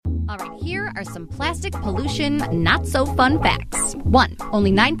All right, here are some plastic pollution not-so-fun facts. 1.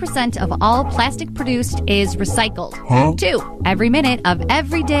 Only 9% of all plastic produced is recycled. 2. Every minute of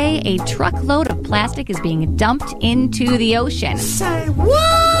every day, a truckload of plastic is being dumped into the ocean. Say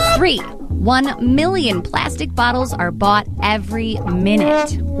what? 3. 1 million plastic bottles are bought every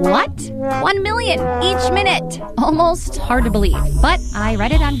minute. What? 1 million each minute. Almost hard to believe, but I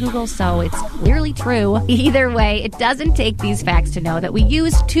read it on Google, so it's clearly true. Either way, it doesn't take these facts to know that we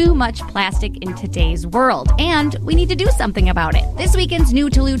use too much plastic in today's world, and we need to do something about it. This weekend's New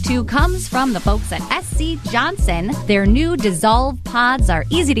to Lou 2 comes from the folks at SC Johnson. Their new Dissolve pods are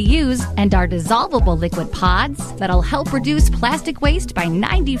easy to use and are dissolvable liquid pods that'll help reduce plastic waste by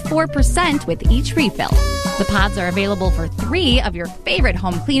 94% with each refill. The pods are available for 3 of your favorite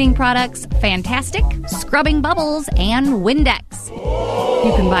home cleaning products: Fantastic, Scrubbing Bubbles, and Windex.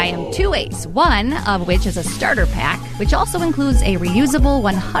 You can buy them 2 ways, one of which is a starter pack, which also includes a reusable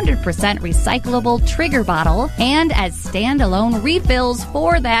 100% recyclable trigger bottle and as standalone refills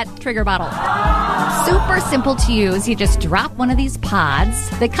for that trigger bottle. Super simple to use. You just drop one of these pods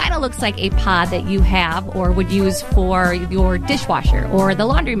that kind of looks like a pod that you have or would use for your dishwasher or the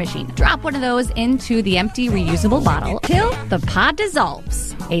laundry machine. Drop one of those into the empty reusable bottle till the pod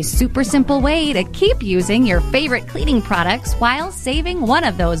dissolves. A super simple way to keep using your favorite cleaning products while saving one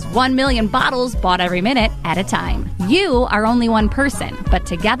of those 1 million bottles bought every minute at a time. You are only one person, but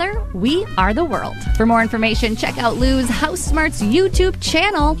together we are the world. For more information, check out Lou's House Smarts YouTube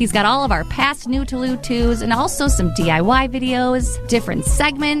channel. He's got all of our past New to Lou 2s and also some DIY videos, different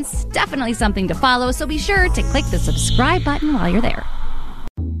segments. Definitely something to follow, so be sure to click the subscribe button while you're there.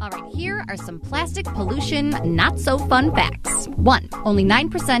 All right, here are some plastic pollution not-so-fun facts. 1. Only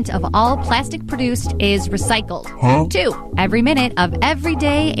 9% of all plastic produced is recycled. 2. Every minute of every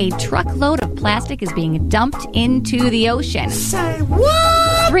day, a truckload of plastic is being dumped into the ocean. Say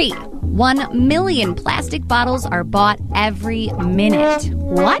what? 3. 1 million plastic bottles are bought every minute.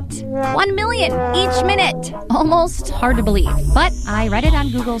 What? 1 million each minute. Almost hard to believe, but I read it on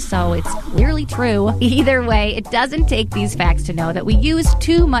Google, so it's clearly true. Either way, it doesn't take these facts to know that we use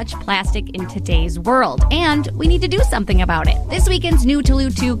too much plastic in today's world, and we need to do something about it. This weekend's New to Lou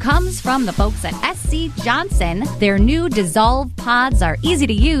 2 comes from the folks at SC Johnson. Their new Dissolve pods are easy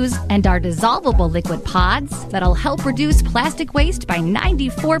to use and are dissolvable liquid pods that'll help reduce plastic waste by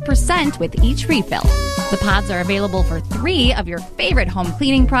 94% with each refill. The pods are available for 3 of your favorite home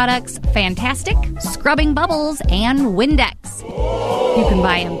cleaning products: Fantastic, Scrubbing Bubbles, and Windex. You can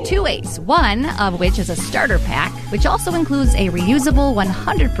buy them 2 ways, one of which is a starter pack, which also includes a reusable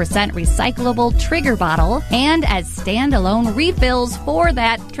 100% recyclable trigger bottle and as standalone refills for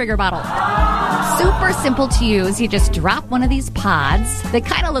that trigger bottle. Super simple to use. You just drop one of these pods that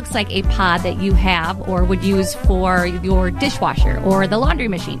kind of looks like a pod that you have or would use for your dishwasher or the laundry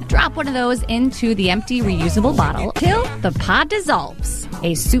machine. Drop one of those into the empty reusable bottle till the pod dissolves.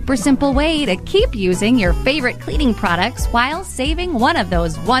 A super simple way to keep using your favorite cleaning products while saving one of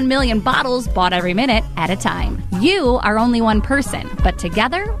those 1 million bottles bought every minute at a time. You are only one person, but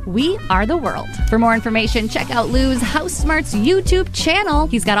together we are the world. For more information, check out Lou's House Smarts YouTube channel.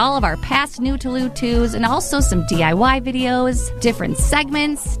 He's got all of our past New to Lou 2s and also some DIY videos, different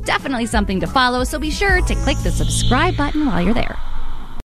segments. Definitely something to follow, so be sure to click the subscribe button while you're there.